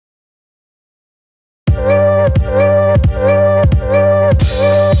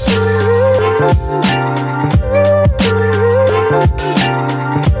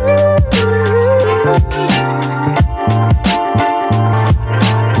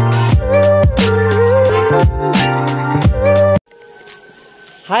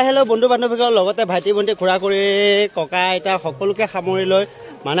Hi hello' বন্ধু বান্ধৱীসকল লগতে ভাইটি ভণ্টি খুৰা খুৰী ককা আইতা সকলোকে সামৰি লৈ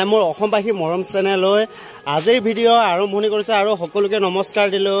মানে মোৰ অসমবাসী মৰম চেনেললৈ আজিৰ ভিডিঅ' আৰম্ভণি কৰিছে আৰু সকলোকে নমস্কাৰ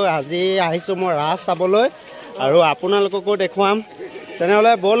দিলোঁ। আজি আহিছোঁ মই ৰাস চাবলৈ আৰু আপোনালোককো দেখুৱাম।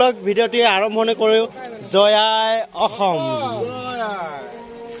 তেনেহ'লে ব'লক ভিডিঅ'টি আৰম্ভণি কৰোঁ। জয় আই অসম।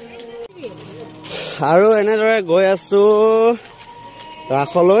 আৰু এনেদৰে গৈ আছোঁ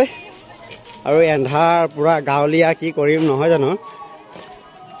ৰাসলৈ আৰু এন্ধাৰ পুৰা গাঁৱলীয়া কি কৰিম নহয় জানো।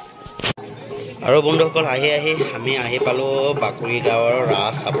 আৰু বন্ধুসকল আমি আহি পালোঁ বাকুৰি গাঁৱৰ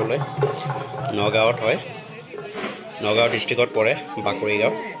ৰাস চাবলৈ। নগাঁৱত হয়, নগাঁও ডিষ্ট্ৰিক্টত পৰে বাকুৰি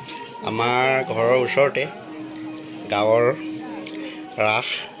গাঁও। আমাৰ ঘৰৰ ওচৰতে গাঁৱৰ ৰাস।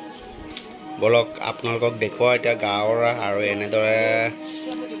 বলক আপোনালোকক দেখুৱাওঁ এতিয়া গাঁৱৰ ৰাস। আৰু এনেদৰে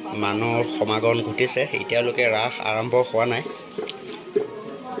মানুহৰ সমাগম ঘটিছে। এতিয়ালৈকে ৰাস আৰম্ভ হোৱা নাই,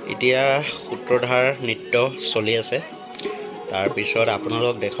 এতিয়া সূত্ৰধাৰ নৃত্য চলি আছে। তাৰপিছত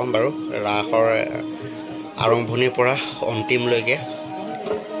আপোনালোক দেখুৱাম বাৰু ৰাসৰ আৰম্ভণিৰ পৰা অন্তিমলৈকে।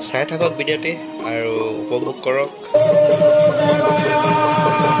 চাই থাকক ভিডিঅ'টি আৰু উপভোগ কৰক।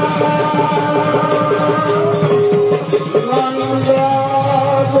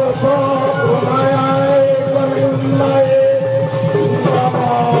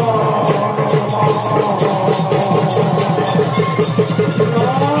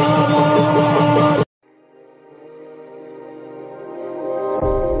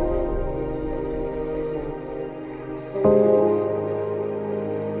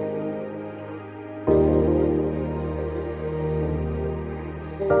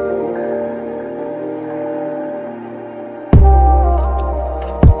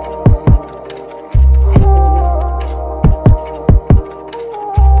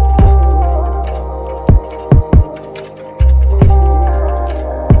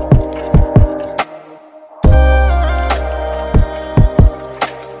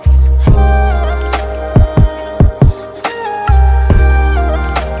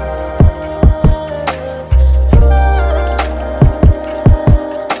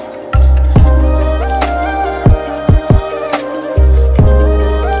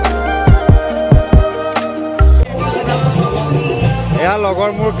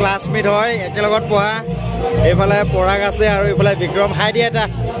 লগৰ মোৰ ক্লাছমেট হয়, একেলগত পঢ়া। এইফালে পৰাগ আছে আৰু এইফালে বিক্ৰম। হাই দিয়ে এটা।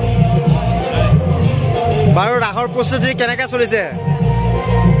 বাৰু ৰাসৰ প্ৰস্তুতি কেনেকৈ চলিছে?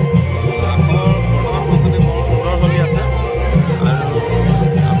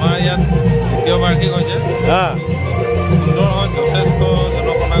 আমাৰ ইয়াত দ্বিতীয় বাৰ্ষিক হৈছে, সুন্দৰ হয়, যথেষ্ট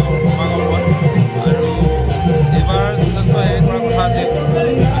জনসমাগম হয়। আৰু এইবাৰ যথেষ্ট হেৰি কৰা কথা আছিল,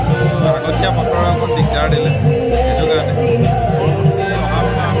 আগতীয়া বতৰৰ অকণ দিগদাৰ দিলে। সেইটো কাৰণে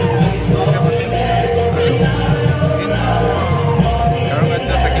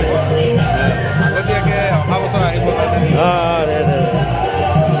আগতীয়াকৈ অহা বছৰ আহিব কাৰণে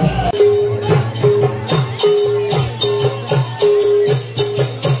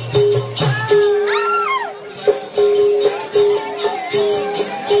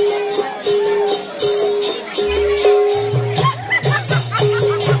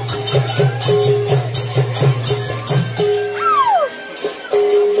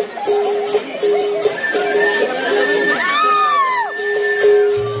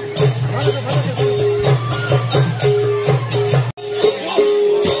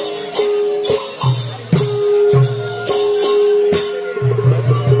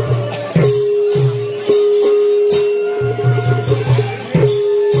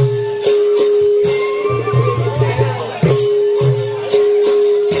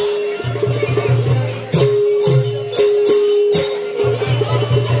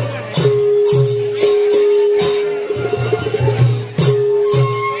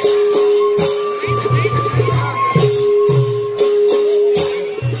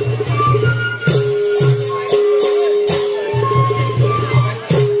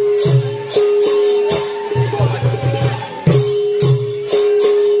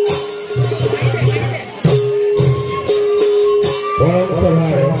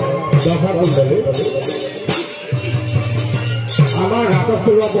আমাৰ ৰাসত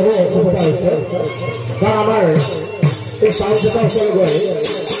চলোৱা বহু অসুবিধা হৈছে, কাৰণ আমাৰ এই চাউণ্ডকেইটাৰ ওচৰত গৈ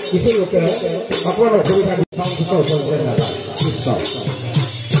কিছু লোকে অকণমান অসুবিধা চাউণ্ডকেইটাৰ ওচৰত গৈ নাযায়।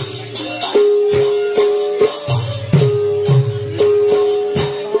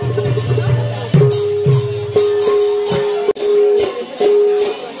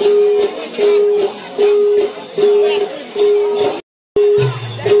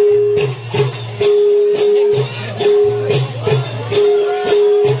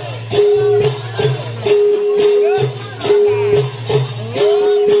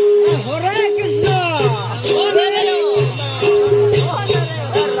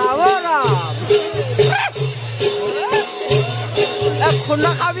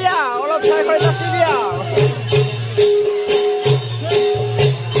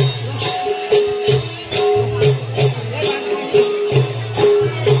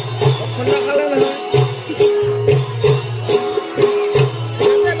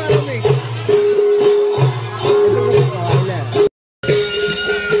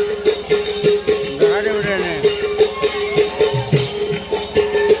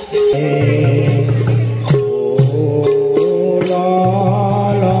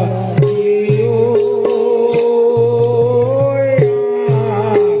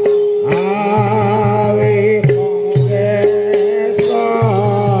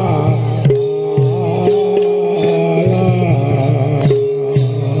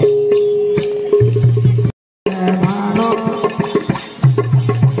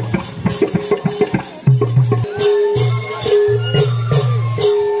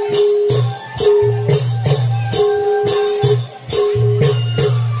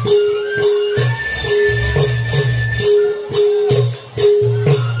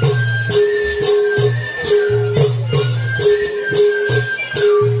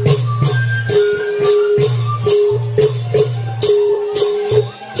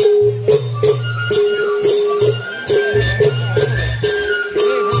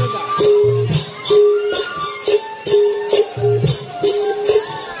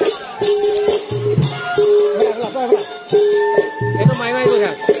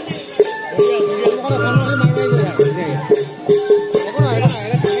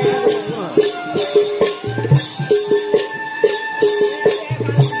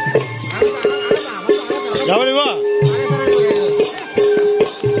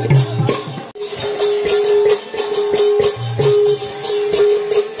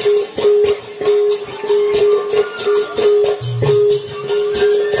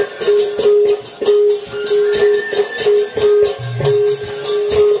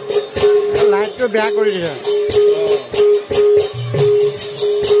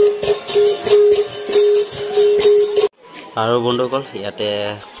 আৰু বন্ধুসকল ইয়াতে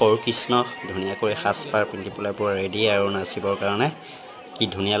সৰু কৃষ্ণ ধুনীয়াকৈ সাজপাৰ পিন্ধি পেলাই পুৰা ৰেডি আৰু নাচিবৰ কাৰণে কি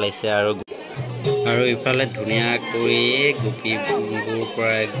ধুনীয়া লাগিছে আৰু ইফালে ধুনীয়াকৈ গোপীবোৰ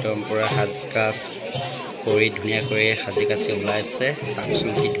পৰা একদম পুৰা সাজকাজ কৰি ধুনীয়াকৈ সাজি কাচি ওলাইছে চাওকচোন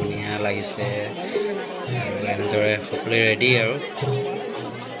কি ধুনীয়া লাগিছে আৰু এনেদৰে সকলোৱে ৰেডি আৰু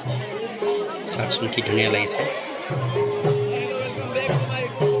চাওকচোন কি ধুনীয়া লাগিছে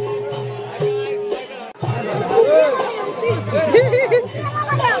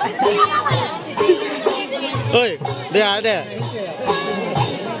ঐ দে আ দে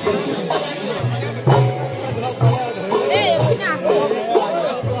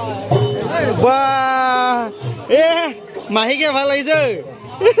বাহ এ মাহিকে ভাল লাগিছে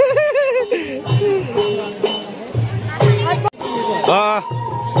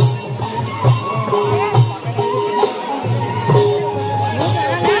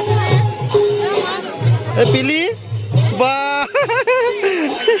এ পিলি বাহ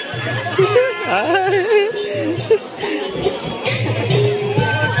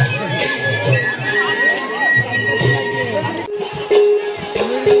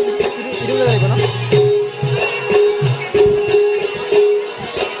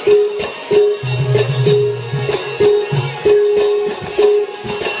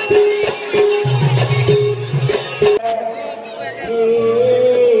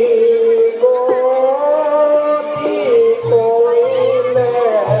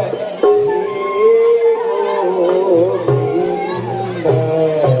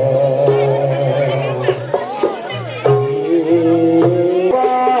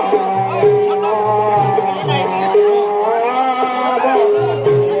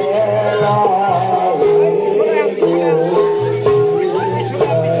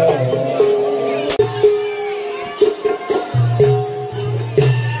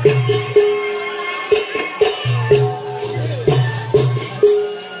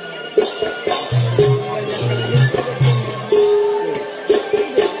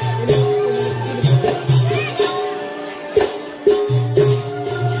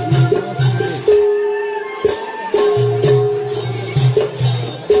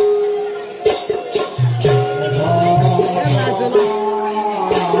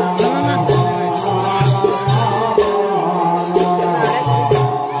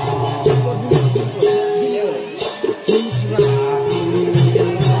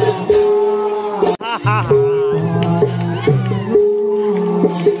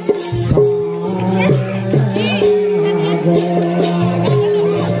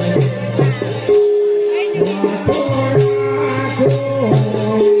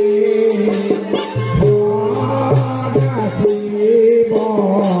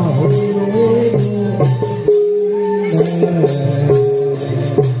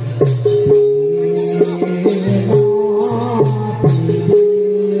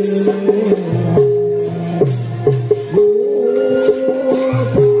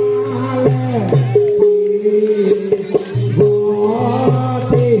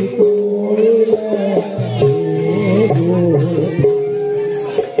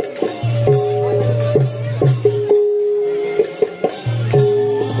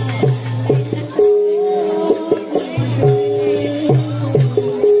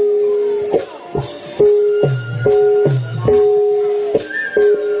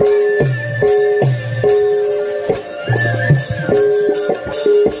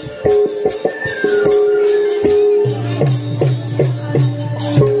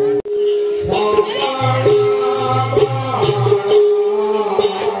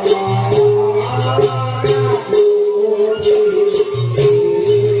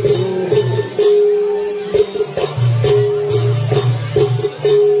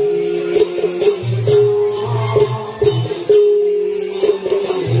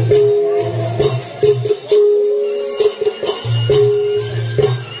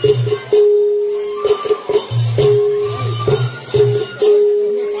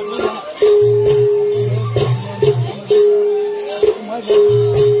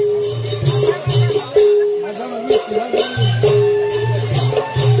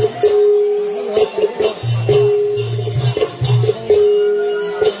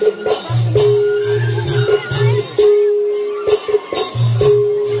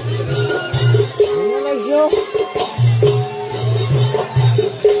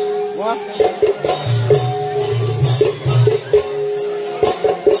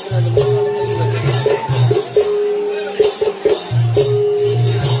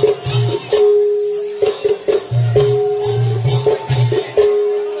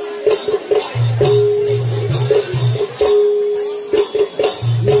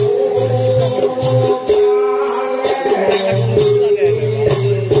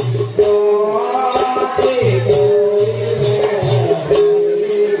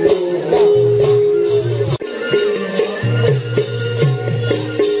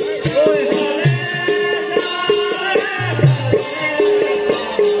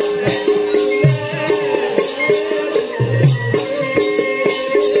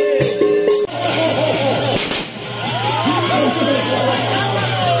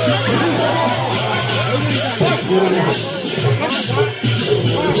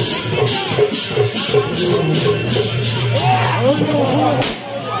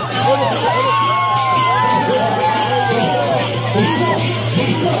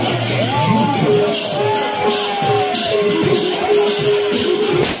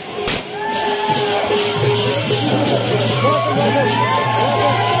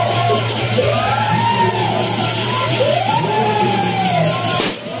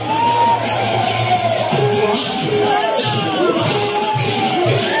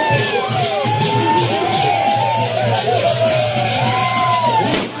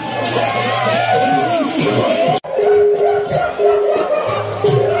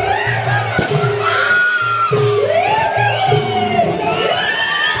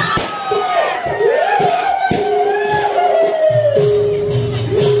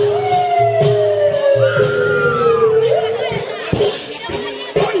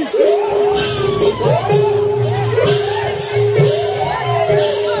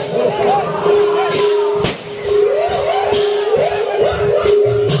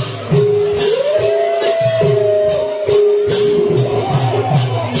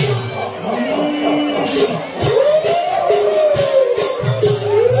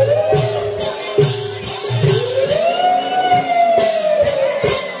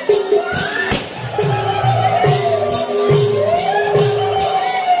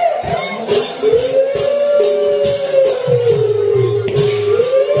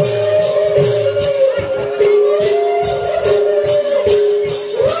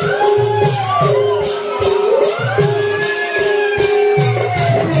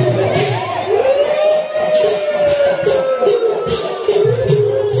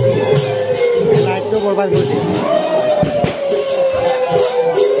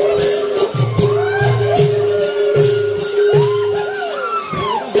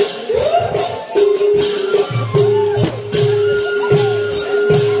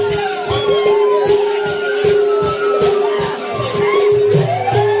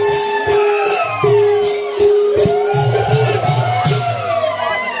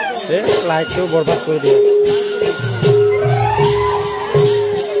লাইটটো বৰবাদ কৰি দিয়ে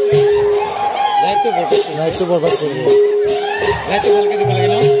লাইটটো বৰবাদ কৰি দিয়ে লাইটটো ভালকে দিব লাগে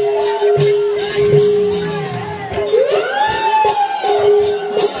ন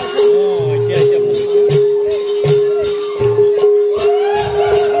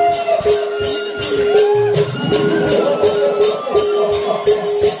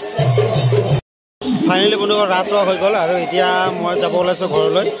ফাইনেলি বন্ধুসকল ৰাজহুৱা হৈ গ'ল আৰু এতিয়া মই যাব ওলাইছোঁ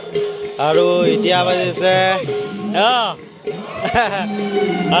ঘৰলৈ আৰু এতিয়া বাজিছে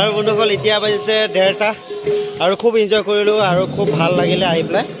আৰু বন্ধুসকল এতিয়া বাজিছে 1:30 আৰু খুব এনজয় কৰিলোঁ আৰু খুব ভাল লাগিলে আহি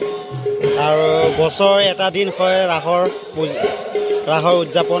পেলাই আৰু বছৰ এটা দিন হয় ৰাসৰ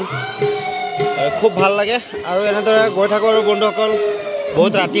উদযাপন খুব ভাল লাগে আৰু এনেদৰে গৈ থাকোঁ আৰু বন্ধুসকল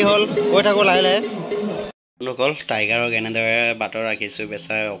বহুত ৰাতি হ'ল গৈ থাকোঁ লাহে লাহে বন্ধুসকল টাইগাৰক এনেদৰে বাটত ৰাখিছোঁ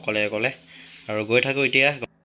বেচাৰে অকলে অকলে আৰু গৈ থাকোঁ এতিয়া